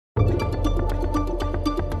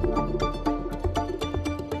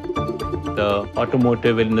the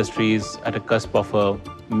automotive industry is at a cusp of a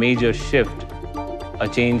major shift, a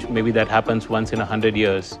change maybe that happens once in 100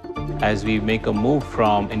 years as we make a move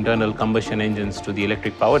from internal combustion engines to the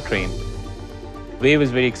electric powertrain. Vayve is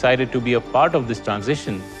very excited to be a part of this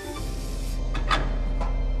transition.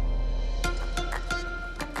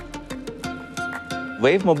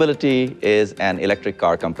 Vayve Mobility is an electric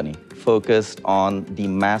car company focused on the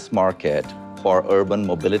mass market for urban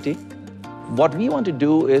mobility. What we want to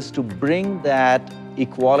do is to bring that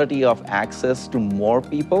equality of access to more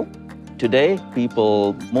people. Today,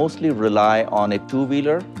 people mostly rely on a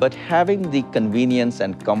two-wheeler, but having the convenience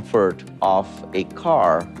and comfort of a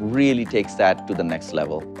car really takes that to the next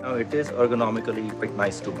level. Now, it is ergonomically quite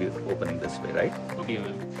nice to be opening this way, right? Okay,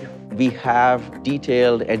 yeah. We have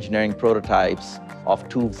detailed engineering prototypes of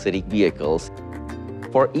two city vehicles.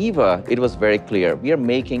 For EVA, it was very clear. We are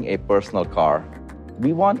making a personal car.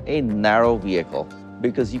 We want a narrow vehicle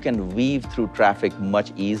because you can weave through traffic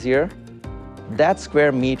much easier. That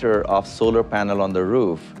square meter of solar panel on the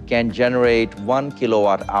roof can generate 1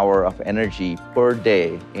 kilowatt hour of energy per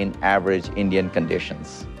day in average Indian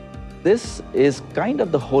conditions. This is kind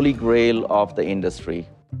of the holy grail of the industry.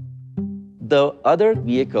 The other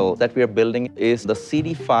vehicle that we are building is the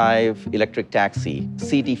CT5 electric taxi.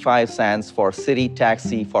 CT5 stands for City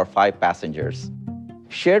Taxi for 5 passengers.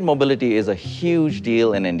 Shared mobility is a huge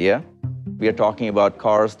deal in India. We are talking about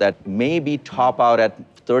cars that maybe top out at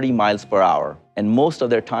 30 miles per hour, and most of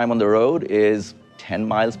their time on the road is 10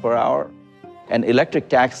 miles per hour. An electric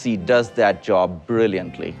taxi does that job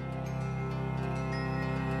brilliantly.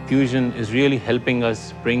 Fusion is really helping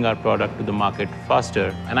us bring our product to the market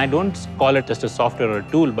faster. And I don't call it just a software or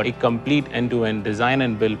a tool, but a complete end-to-end design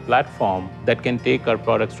and build platform that can take our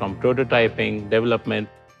products from prototyping, development,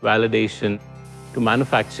 validation, to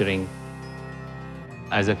manufacturing.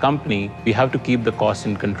 As a company, we have to keep the cost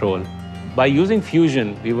in control. By using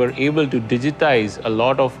Fusion, we were able to digitize a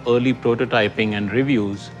lot of early prototyping and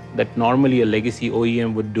reviews that normally a legacy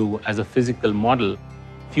OEM would do as a physical model.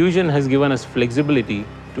 Fusion has given us flexibility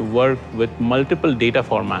to work with multiple data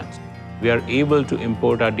formats. We are able to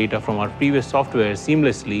import our data from our previous software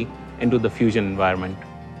seamlessly into the Fusion environment.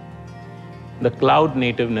 The cloud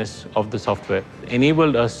nativeness of the software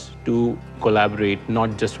enabled us to collaborate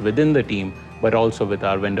not just within the team, but also with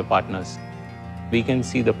our vendor partners. We can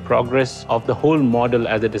see the progress of the whole model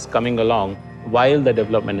as it is coming along while the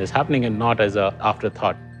development is happening and not as an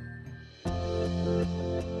afterthought.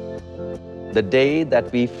 The day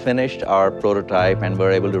that we finished our prototype and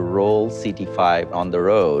were able to roll CT5 on the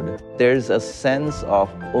road, there's a sense of,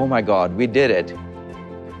 oh my God, we did it.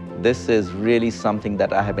 This is really something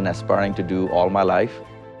that I have been aspiring to do all my life,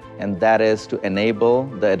 and that is to enable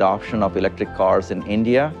the adoption of electric cars in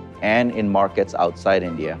India and in markets outside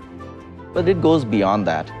India. But it goes beyond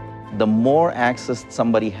that. The more access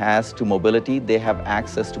somebody has to mobility, they have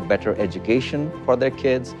access to better education for their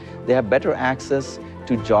kids, they have better access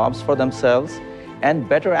to jobs for themselves, and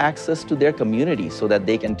better access to their community so that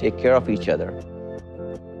they can take care of each other.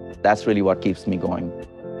 That's really what keeps me going.